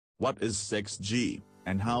What is 6G,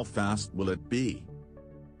 and how fast will it be?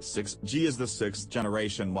 6G is the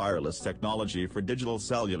sixth-generation wireless technology for digital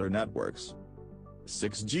cellular networks.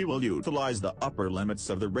 6G will utilize the upper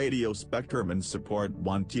limits of the radio spectrum and support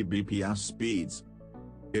 1 Tbps speeds.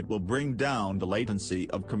 It will bring down the latency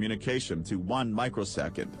of communication to 1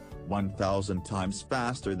 microsecond, 1,000 times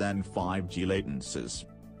faster than 5G latencies.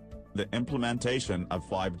 The implementation of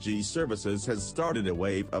 5G services has started a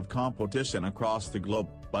wave of competition across the globe,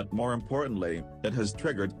 but more importantly, it has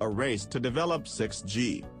triggered a race to develop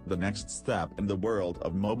 6G, the next step in the world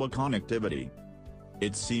of mobile connectivity.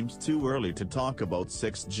 It seems too early to talk about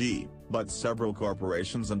 6G, but several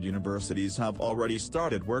corporations and universities have already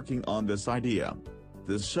started working on this idea.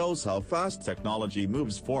 This shows how fast technology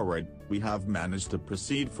moves forward. We have managed to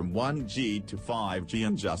proceed from 1G to 5G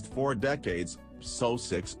in just 4 decades, so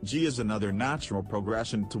 6G is another natural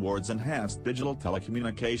progression towards enhanced digital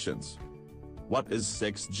telecommunications. What is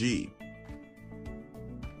 6G?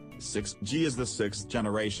 6G is the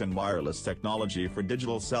sixth-generation wireless technology for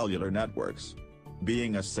digital cellular networks.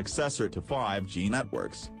 Being a successor to 5G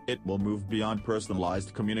networks, it will move beyond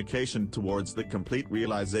personalized communication towards the complete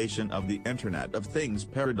realization of the Internet of Things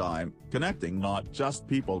paradigm, connecting not just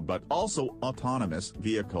people but also autonomous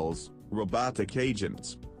vehicles, robotic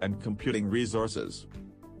agents, and computing resources.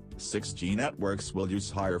 6G networks will use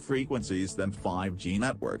higher frequencies than 5G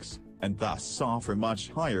networks, and thus offer much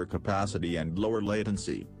higher capacity and lower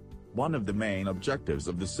latency. One of the main objectives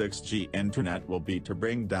of the 6G Internet will be to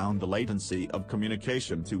bring down the latency of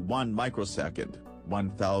communication to 1 microsecond,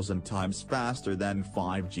 1,000 times faster than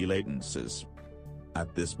 5G latencies.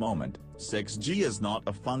 At this moment, 6G is not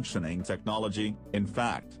a functioning technology. In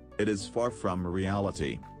fact, it is far from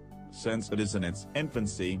reality. Since it is in its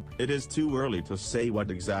infancy, it is too early to say what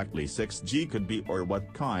exactly 6G could be or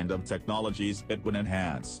what kind of technologies it would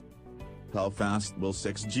enhance. How fast will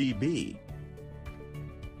 6G be?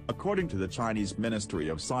 According to the Chinese Ministry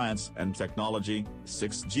of Science and Technology,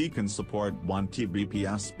 6G can support 1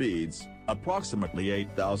 Tbps speeds, approximately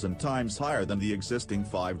 8,000 times higher than the existing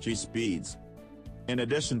 5G speeds. In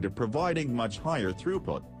addition to providing much higher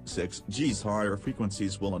throughput, 6G's higher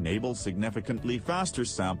frequencies will enable significantly faster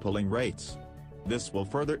sampling rates. This will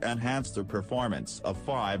further enhance the performance of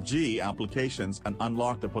 5G applications and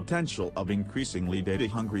unlock the potential of increasingly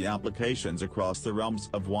data-hungry applications across the realms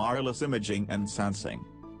of wireless imaging and sensing.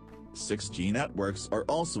 6G networks are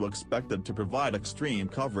also expected to provide extreme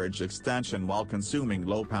coverage extension while consuming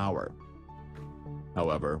low power.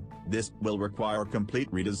 However, this will require complete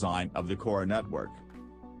redesign of the core network.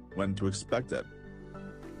 When to expect it?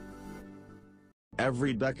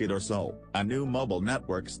 Every decade or so, a new mobile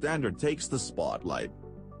network standard takes the spotlight.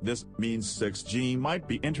 This means 6G might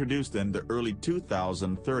be introduced in the early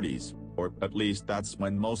 2030s, or at least that's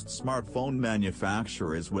when most smartphone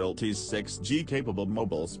manufacturers will tease 6G-capable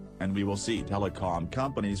mobiles, and we will see telecom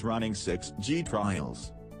companies running 6G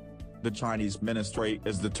trials. The Chinese ministry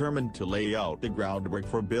is determined to lay out the groundwork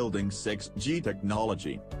for building 6G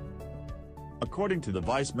technology. According to the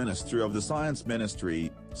Vice Minister of the Science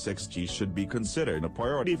Ministry, 6G should be considered a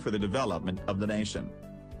priority for the development of the nation.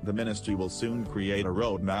 The ministry will soon create a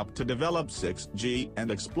roadmap to develop 6G and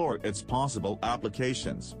explore its possible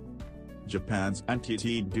applications. Japan's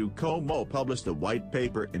NTT Docomo published a white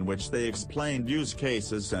paper in which they explained use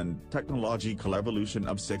cases and technological evolution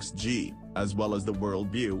of 6G, as well as the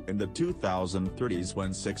worldview in the 2030s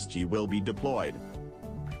when 6G will be deployed.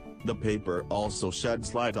 The paper also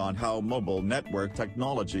sheds light on how mobile network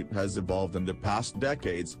technology has evolved in the past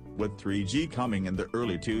decades, with 3G coming in the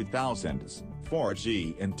early 2000s,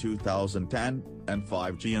 4G in 2010, and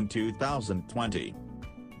 5G in 2020.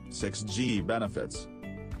 6G benefits.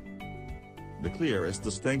 The clearest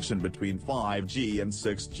distinction between 5G and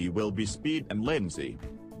 6G will be speed and latency.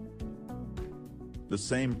 The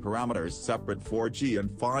same parameters separate 4G and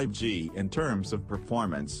 5G in terms of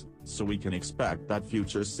performance, so we can expect that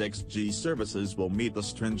future 6G services will meet the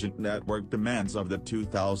stringent network demands of the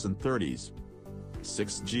 2030s.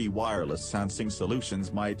 6G wireless sensing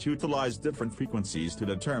solutions might utilize different frequencies to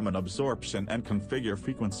determine absorption and configure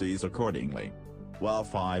frequencies accordingly. While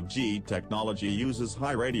 5G technology uses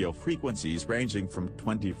high radio frequencies ranging from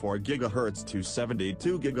 24 GHz to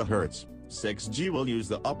 72 GHz, 6G will use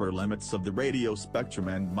the upper limits of the radio spectrum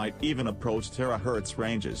and might even approach terahertz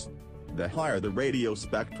ranges. The higher the radio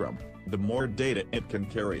spectrum, the more data it can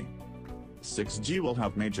carry. 6G will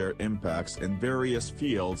have major impacts in various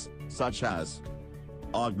fields, such as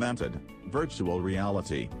augmented, virtual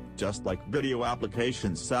reality, Just like video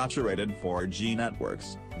applications saturated 4G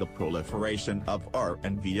networks, the proliferation of AR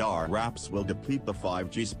and VR apps will deplete the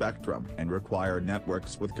 5G spectrum and require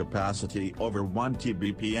networks with capacity over 1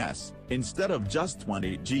 Tbps, instead of just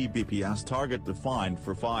 20 Gbps target defined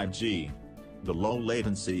for 5G. The low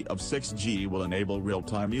latency of 6G will enable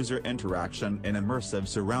real-time user interaction in immersive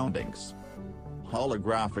surroundings.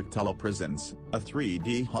 Holographic telepresence, a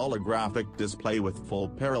 3D holographic display with full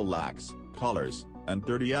parallax, colors, and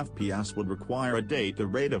 30 fps would require a data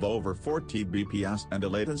rate of over 40 bps and a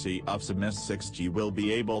latency of submiss 6G will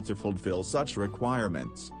be able to fulfill such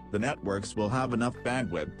requirements. The networks will have enough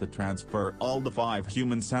bandwidth to transfer all the 5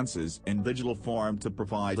 human senses in digital form to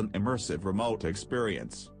provide an immersive remote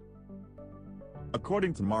experience.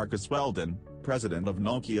 According to Marcus Weldon, president of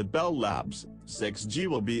Nokia Bell Labs, 6G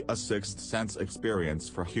will be a sixth sense experience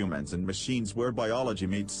for humans and machines where biology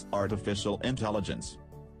meets artificial intelligence.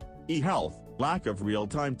 E-health, lack of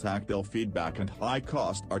real-time tactile feedback and high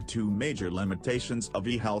cost are two major limitations of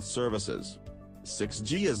e-health services.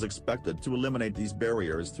 6G is expected to eliminate these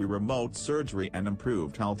barriers through remote surgery and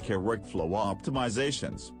improved healthcare workflow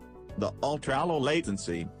optimizations. The ultra-low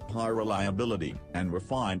latency, high reliability, and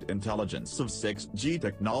refined intelligence of 6G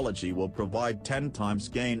technology will provide 10 times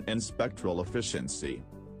gain in spectral efficiency.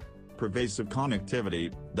 Pervasive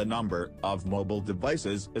connectivity, the number of mobile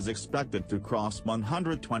devices is expected to cross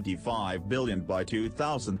 125 billion by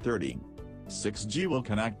 2030. 6G will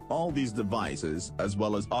connect all these devices as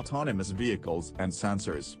well as autonomous vehicles and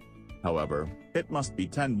sensors. However, it must be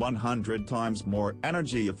 100 times more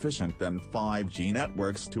energy efficient than 5G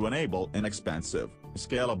networks to enable inexpensive,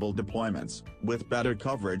 scalable deployments, with better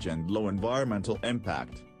coverage and low environmental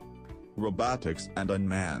impact. Robotics and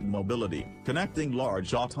unmanned mobility. Connecting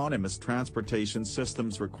large autonomous transportation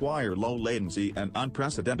systems require low latency and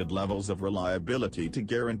unprecedented levels of reliability to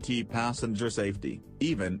guarantee passenger safety,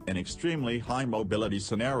 even in extremely high mobility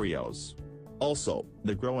scenarios. Also,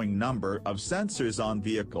 the growing number of sensors on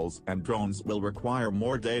vehicles and drones will require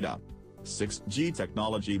more data. 6G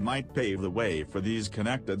technology might pave the way for these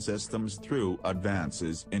connected systems through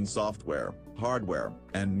advances in software, hardware,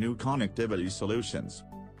 and new connectivity solutions.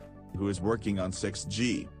 Who is working on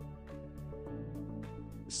 6G?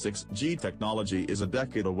 6G technology is a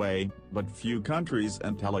decade away, but few countries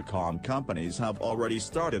and telecom companies have already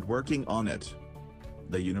started working on it.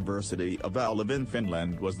 The University of Aalto in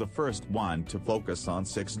Finland was the first one to focus on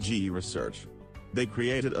 6G research. They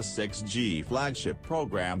created a 6G flagship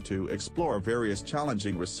program to explore various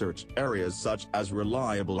challenging research areas such as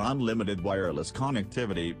reliable unlimited wireless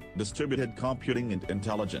connectivity, distributed computing and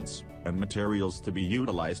intelligence, and materials to be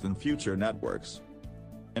utilized in future networks.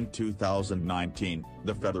 In 2019,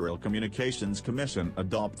 the Federal Communications Commission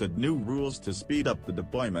adopted new rules to speed up the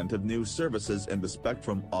deployment of new services in the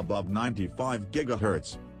spectrum above 95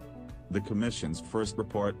 GHz. The Commission's first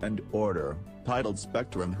report and order, titled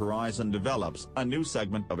Spectrum Horizon, develops a new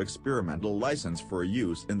segment of experimental license for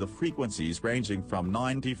use in the frequencies ranging from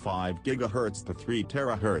 95 GHz to 3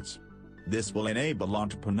 THz. This will enable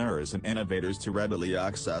entrepreneurs and innovators to readily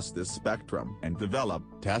access this spectrum and develop,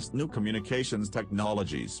 test new communications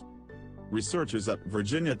technologies. Researchers at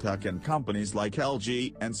Virginia Tech and companies like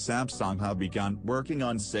LG and Samsung have begun working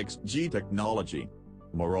on 6G technology.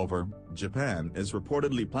 Moreover, Japan is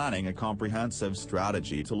reportedly planning a comprehensive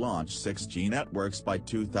strategy to launch 6G networks by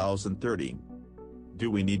 2030.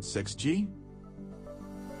 Do we need 6G?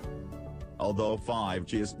 Although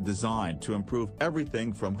 5G is designed to improve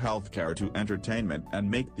everything from healthcare to entertainment and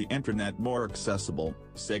make the internet more accessible,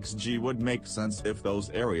 6G would make sense if those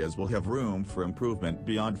areas will have room for improvement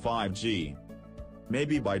beyond 5G.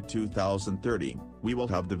 Maybe by 2030, we will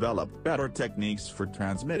have developed better techniques for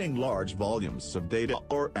transmitting large volumes of data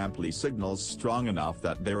or amply signals strong enough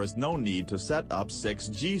that there is no need to set up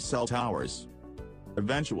 6G cell towers.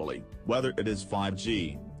 Eventually, whether it is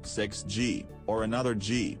 5G, 6G, or another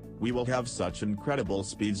G, we will have such incredible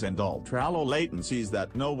speeds and ultra-low latencies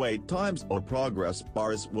that no wait times or progress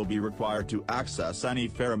bars will be required to access any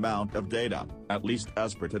fair amount of data, at least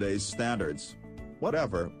as per today's standards.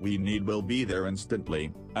 Whatever we need will be there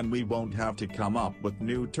instantly, and we won't have to come up with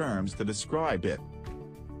new terms to describe it.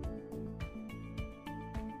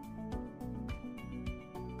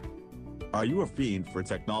 Are you a fiend for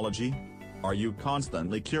technology? Are you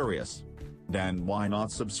constantly curious? Then why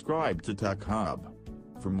not subscribe to Tech Hub?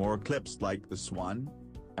 For more clips like this one?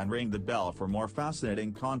 And ring the bell for more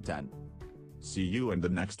fascinating content. See you in the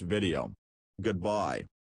next video. Goodbye.